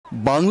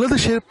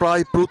বাংলাদেশের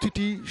প্রায়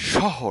প্রতিটি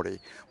শহরে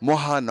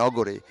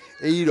মহানগরে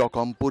এই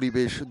রকম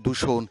পরিবেশ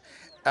দূষণ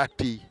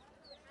একটি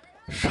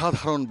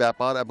সাধারণ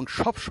ব্যাপার এবং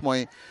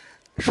সবসময়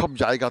সব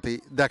জায়গাতেই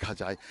দেখা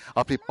যায়।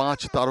 আপনি 5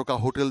 তারকা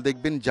হোটেল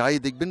দেখবেন, যাই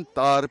দেখবেন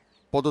তার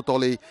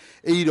পদতলে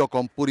এই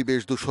রকম পরিবেশ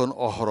দূষণ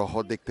অহরহ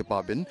দেখতে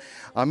পাবেন।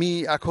 আমি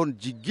এখন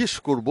জিজ্ঞেস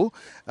করব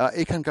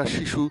এখানকার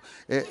শিশু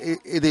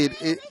এদের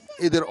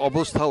এদের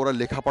অবস্থা, ওরা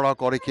লেখাপড়া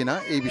করে কিনা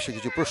এই বিষয়ে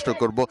কিছু প্রশ্ন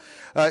করব।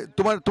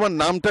 তোমার তোমার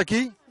নামটা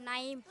কি?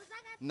 নাইম।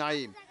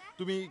 নাইম,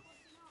 তুমি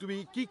তুমি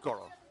কি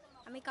করো?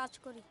 আমি কাজ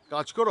করি।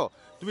 কাজ করো?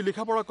 তুমি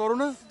লেখাপড়া করো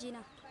না? জি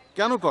না,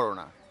 কেন করো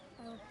না?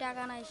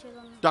 টাকা নাই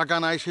সেজন্য। টাকা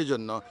নাই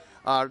সেজন্য।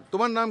 আর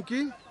তোমার নাম কি?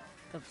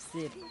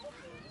 তফসির।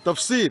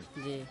 তফসির?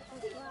 জি।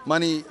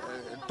 মানে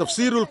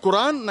তফসিরুল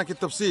কোরআন নাকি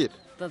তফসির?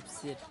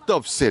 তফসির।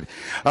 তফসির।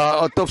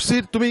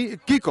 তফসির, তুমি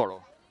কি করো?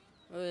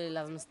 ওই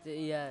লাভমিস্ত্রি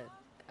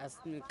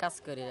কাজ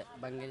করে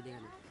বাঙ্গালি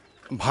দোকানে।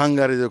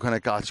 ভাঙ্গারের দোকানে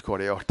কাজ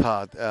করে,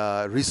 অর্থাৎ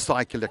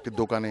রিসাইকেল একটা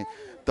দোকানে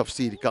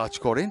তফসির কাজ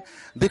করেন।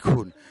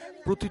 দেখুন,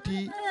 প্রতিটি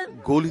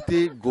গলিতে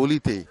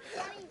গলিতে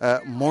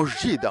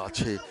মসজিদ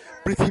আছে।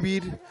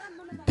 পৃথিবীর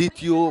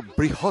দ্বিতীয়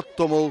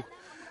বৃহত্তম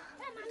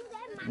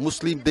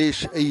মুসলিম দেশ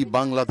এই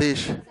বাংলাদেশ,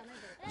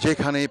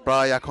 যেখানে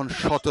প্রায় এখন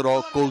 17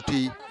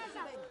 কোটি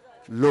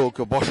লোক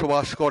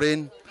বসবাস করেন।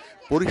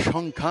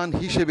 পরিসংখ্যান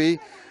হিসেবে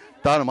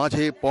তার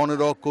মাঝে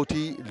 15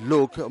 কোটি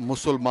লোক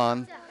মুসলমান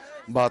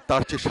বা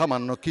তার চেয়ে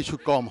সামান্য কিছু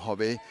কম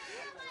হবে।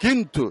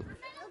 কিন্তু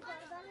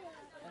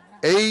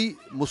এই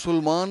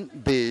মুসলমান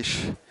দেশ,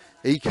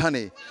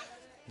 এইখানে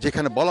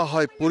যেখানে বলা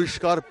হয়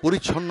পরিষ্কার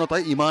পরিচ্ছন্নতা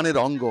ইমানের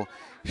অঙ্গ,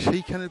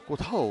 সেইখানে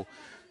কোথাও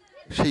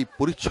সেই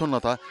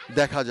পরিচ্ছন্নতা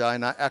দেখা যায়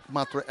না,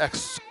 একমাত্র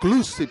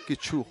এক্সক্লুসিভ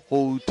কিছু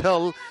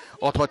হোটেল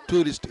অথবা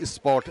ট্যুরিস্ট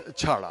স্পট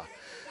ছাড়া।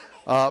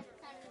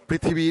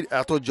 পৃথিবীর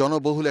এত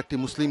জনবহুল একটি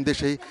মুসলিম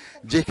দেশে,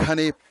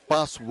 যেখানে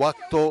 5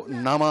 ওয়াক্ত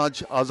নামাজ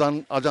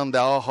আজান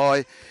দেওয়া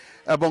হয়,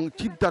 এবং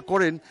চিন্তা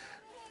করেন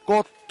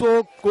কত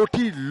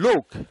কোটি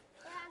লোক,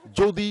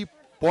 যদি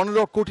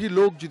 15 কোটি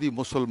লোক যদি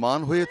মুসলমান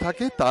হয়ে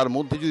থাকে, তার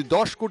মধ্যে যদি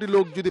 10 কোটি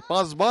লোক যদি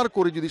 5 বার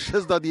করে যদি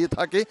সেজদা দিয়ে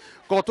থাকে,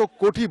 কত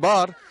কোটি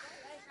বার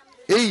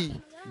এই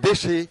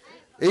দেশে,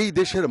 এই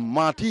দেশের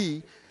মাটি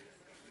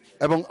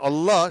এবং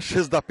আল্লাহ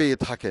সেজদা পেয়ে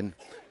থাকেন।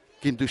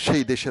 কিন্তু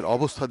সেই দেশের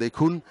অবস্থা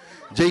দেখুন,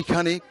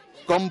 যেইখানে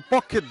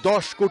কমপক্ষে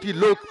 10 কোটি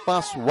লোক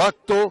 5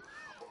 ওয়াক্ত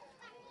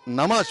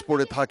নামাজ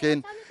পড়ে থাকেন,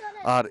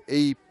 আর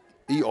এই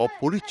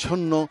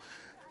অপরিচ্ছন্ন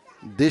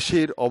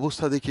দেশের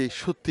অবস্থা দেখে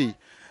সত্যি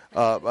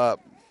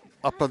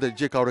আপনাদের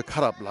যে কাউরে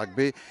খারাপ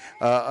লাগবে।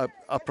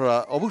 আপনারা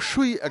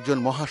অবশ্যই একজন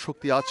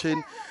মহাশক্তি আছেন,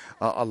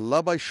 আল্লাহ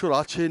বা ঈশ্বর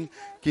আছেন,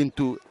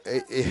 কিন্তু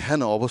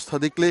এহেন অবস্থা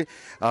দেখলে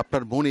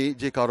আপনার মনে,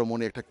 যে কারো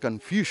মনে একটা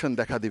কনফিউশন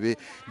দেখা দেবে,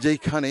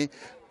 যেইখানে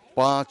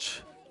 5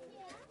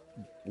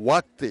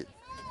 ওয়াক্তে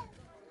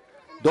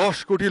 10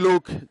 কোটি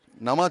লোক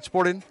নামাজ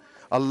পড়েন,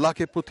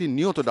 আল্লাহকে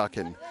প্রতিনিয়ত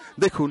ডাকেন।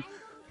 দেখুন,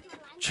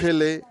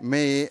 ছেলে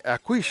মেয়ে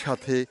একই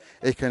সাথে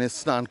এখানে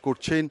স্নান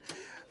করছেন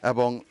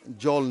এবং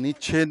জল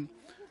নিচ্ছেন।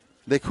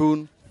 দেখুন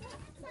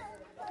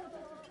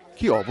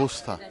কি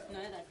অবস্থা,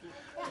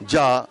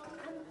 যা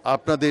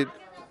আপনাদের